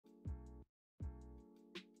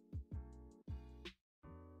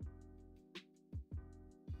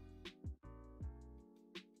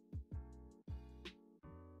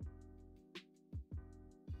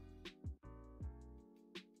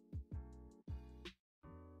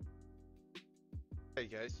Hey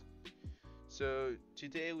guys, so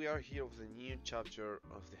today we are here with a new chapter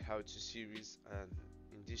of the How To series, and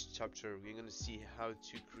in this chapter we're gonna see how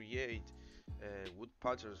to create wood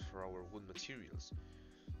patterns for our wood materials.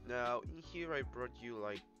 Now in here I brought you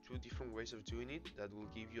like two different ways of doing it that will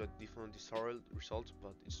give you a different desired result,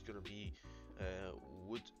 but it's gonna be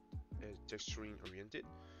wood texturing oriented.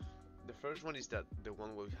 The first one is that the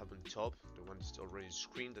one we have on top, the one that's already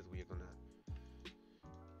screened, that we are gonna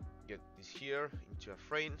get this here into a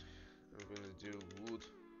frame. We're gonna do wood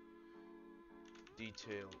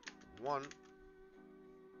detail 1,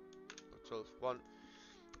 12 1,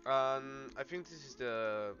 and I think this is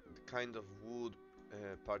the kind of wood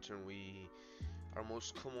pattern we are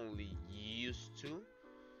most commonly used to.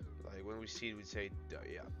 Like when we see it we say,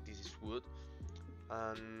 yeah, this is wood.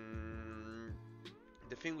 And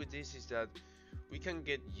the thing with this is that we can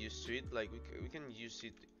get used to it, like we can use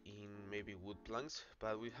it in maybe wood planks,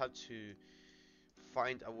 but we have to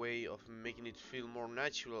find a way of making it feel more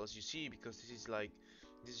natural, as you see, because this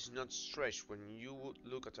is not stretched. When you would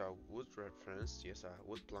look at a wood reference, yes, a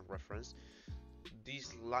wood plank reference,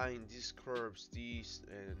 these lines, these curves, these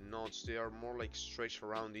knots, they are more like stretched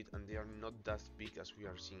around it, and they are not that big as we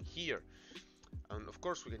are seeing here. And of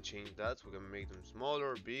course we can change that, we can make them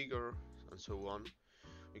smaller, bigger, and so on.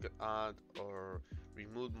 We can add or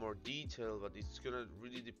remove more detail, but it's gonna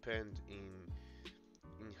really depend in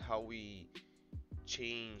how we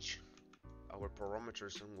change our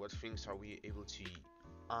parameters and what things are we able to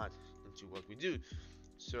add into what we do.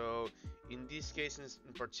 So in this case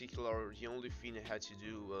in particular, the only thing I had to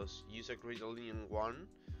do was use a gradient linear one,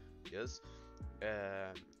 yes,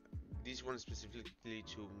 uh, this one specifically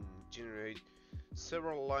to generate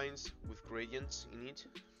several lines with gradients in it.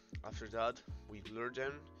 After that we blur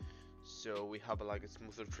them so we have like a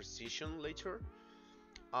smoother transition later,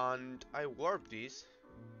 and I warp this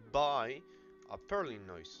by a Perlin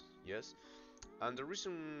noise, yes. And the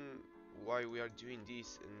reason why we are doing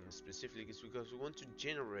this in specific is because we want to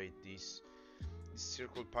generate these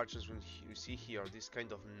circle patterns when you see here, this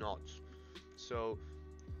kind of knots. So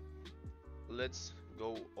let's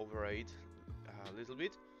go over it a little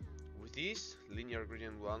bit. With this linear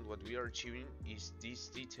gradient one, what we are achieving is this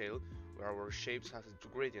detail where our shapes have a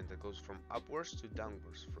gradient that goes from upwards to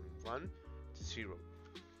downwards, from 1 to 0.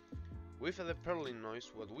 With the Perlin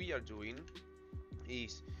noise, what we are doing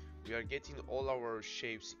is we are getting all our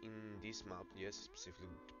shapes in this map, yes, specifically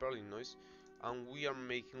Perlin noise, and we are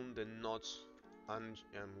making the knots and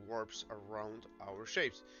warps around our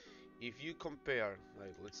shapes. If you compare,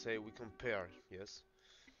 like let's say we compare, yes,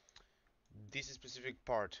 this specific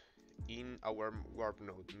part in our warp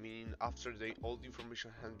node, meaning after all the information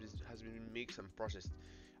has been mixed and processed,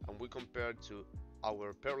 and we compare to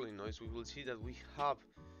our Perlin noise, we will see that we have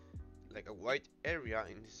like a white area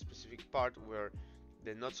in this specific part where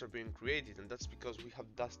the knots are being created, and that's because we have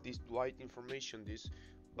this white information, this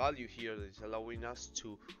value here that is allowing us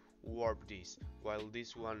to warp this, while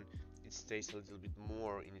this one it stays a little bit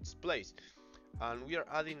more in its place. And we are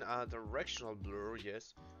adding a directional blur,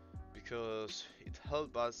 yes, because it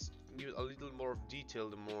helps us give a little more of detail.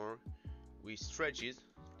 The more we stretch it,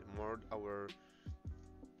 the more our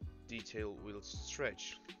detail will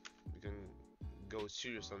stretch. We can go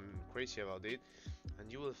serious and crazy about it,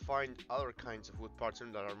 and you will find other kinds of wood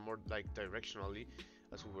patterns that are more like directionally,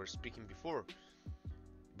 as we were speaking before.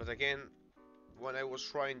 But again, when I was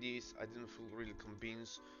trying this I didn't feel really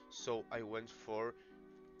convinced, so I went for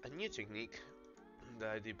a new technique that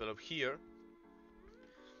I developed here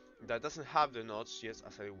that doesn't have the knots, yes,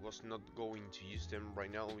 as I was not going to use them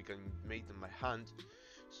right now. We can make them by hand.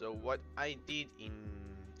 So what I did in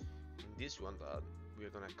this one, that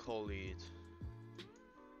we're gonna call it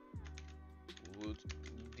wood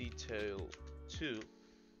detail 2,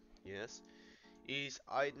 yes, is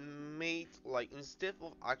I made, like, instead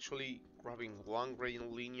of actually grabbing one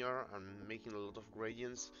gradient linear and making a lot of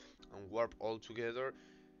gradients and warp all together,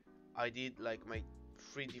 I did like my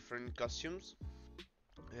 3 different costumes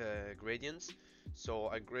gradients. So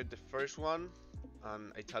I grade the first one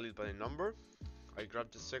and I tally it by a number. I grab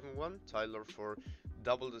the second one, Tyler, for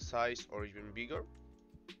double the size or even bigger.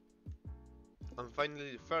 And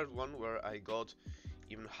finally the third one where I got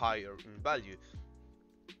even higher in value.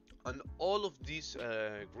 And all of these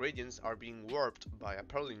gradients are being warped by a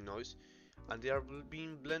Perlin noise, and they are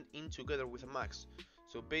being blended in together with a max.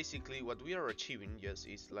 So basically what we are achieving, yes,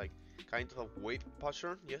 is like kind of a wave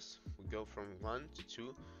pattern. Yes, we go from 1 to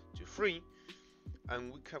 2 to 3,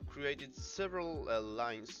 and we have created several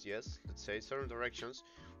lines, yes, let's say certain directions,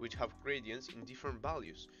 which have gradients in different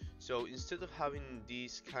values. So instead of having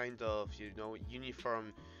these kind of,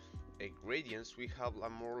 uniform gradients, we have a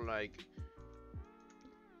more like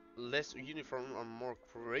less uniform and more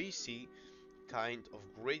crazy kind of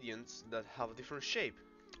gradients that have a different shape.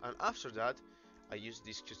 And after that, I use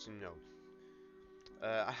this custom node.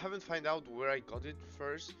 I haven't found out where I got it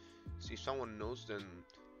first, so if someone knows, then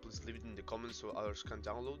please leave it in the comments so others can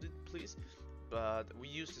download it, please. But we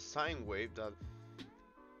used a sine wave that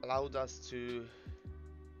allowed us to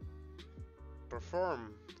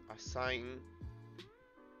perform a sine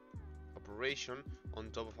operation on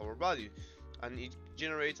top of our value, and it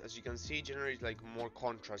generates, as you can see, generates like more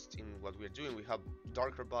contrast in what we are doing. We have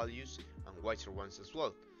darker values and whiter ones as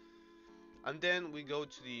well. And then we go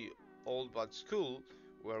to the old but school,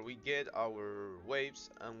 where we get our waves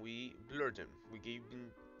and we blur them. We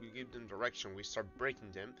give them direction. We start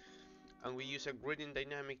breaking them, and we use a gradient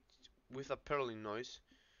dynamic with a Perlin noise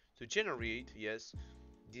to generate, yes,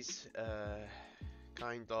 this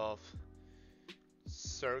kind of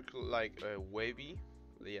circle, like a wavy,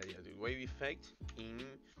 the wavy effect in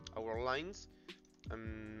our lines,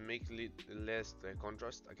 and make it less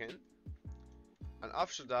contrast again. And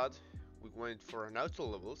after that, we went for an auto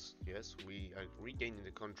levels. Yes, we are regaining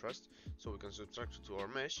the contrast, so we can subtract it to our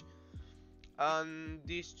mesh. And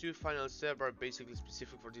these two final steps are basically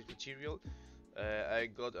specific for this material. I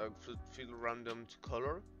got a fill random to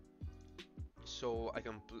color, so I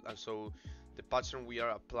can so the pattern we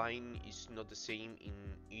are applying is not the same in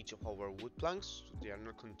each of our wood planks. They are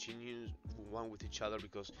not continuous one with each other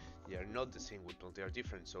because they are not the same wood plank. They are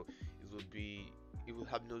different. So it would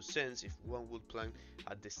have no sense if one wood plank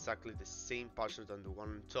had exactly the same pattern than the one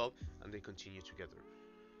on top and they continue together.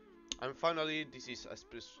 And finally, this is a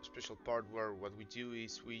special part where what we do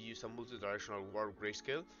is we use a multi-directional warp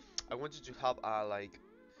grayscale. I wanted to have a like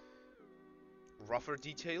rougher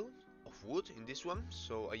detail of wood in this one,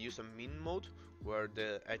 so I use a min mode where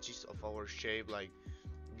the edges of our shape like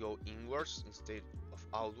go inwards instead of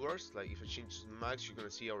outwards. Like if I change to max, you're gonna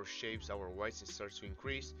see our shapes, our whites starts to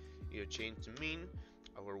increase. If I change to min,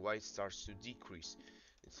 our white starts to decrease.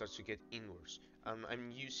 It starts to get inwards. And I'm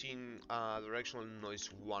using directional noise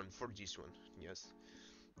 1 for this one. Yes,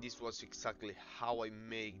 this was exactly how I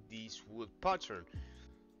make this wood pattern.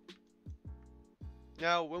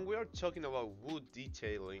 Now, when we are talking about wood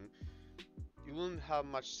detailing, it wouldn't have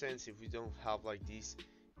much sense if we don't have like this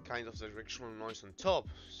kind of directional noise on top.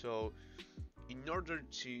 So in order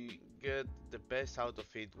to get the best out of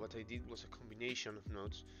it, what I did was a combination of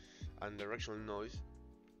nodes and directional noise,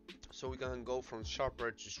 so we can go from sharper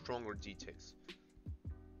to stronger details.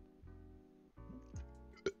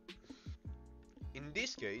 In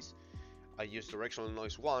this case, I use directional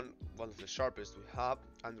noise 1, one of the sharpest we have,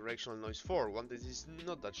 and directional noise 4, one that is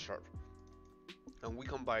not that sharp, and we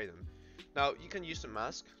combine them. Now you can use a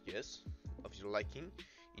mask, yes, of your liking,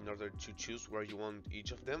 in order to choose where you want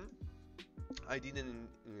each of them. I didn't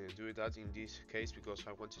do that in this case because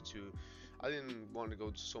I didn't want to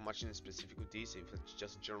go so much in specific with this, if it's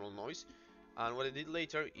just general noise. And what I did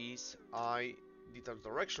later is I did a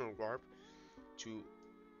directional warp to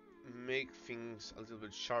make things a little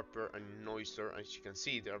bit sharper and noisier. As you can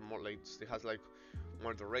see, they are more like, they has like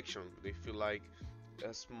more direction. They feel like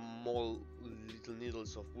small little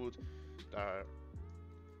needles of wood that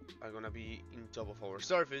are gonna be in top of our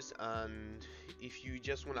surface. And if you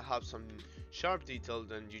just want to have some sharp detail,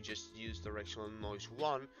 then you just use directional noise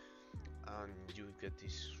 1 and you get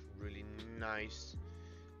this really nice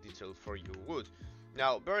detail for your wood.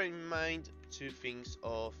 Now bear in mind two things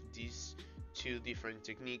of these two different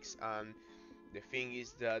techniques, and the thing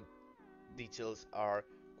is that details are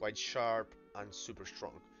quite sharp and super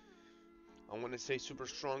strong. And when I say super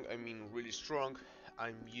strong, I mean really strong.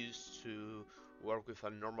 I'm used to work with a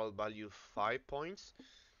normal value of 5 points.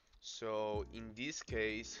 So in this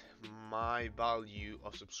case, my value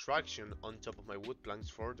of subtraction on top of my wood planks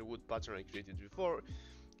for the wood pattern I created before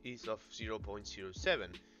is of 0.07.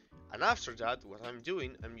 And after that, what I'm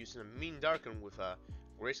doing, I'm using a min darken with a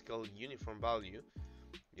grayscale uniform value,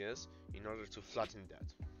 yes, in order to flatten that.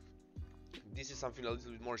 This is something a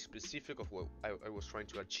little bit more specific of what I was trying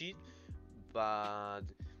to achieve, but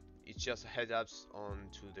it's just a head ups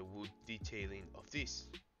onto the wood detailing of this.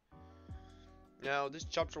 Now this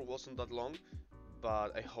chapter wasn't that long,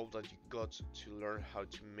 but I hope that you got to learn how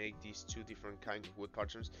to make these two different kinds of wood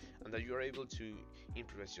patterns, and that you are able to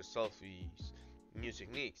impress yourself with new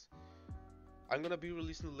techniques. I'm gonna be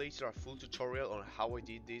releasing later a full tutorial on how I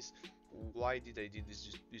did this, why did I did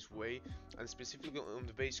this way, and specifically on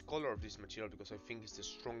the base color of this material, because I think it's the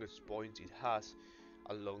strongest point it has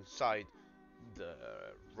alongside the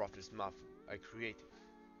roughest map I created.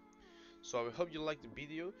 So I hope you liked the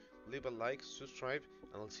video, leave a like, subscribe,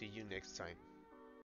 and I'll see you next time.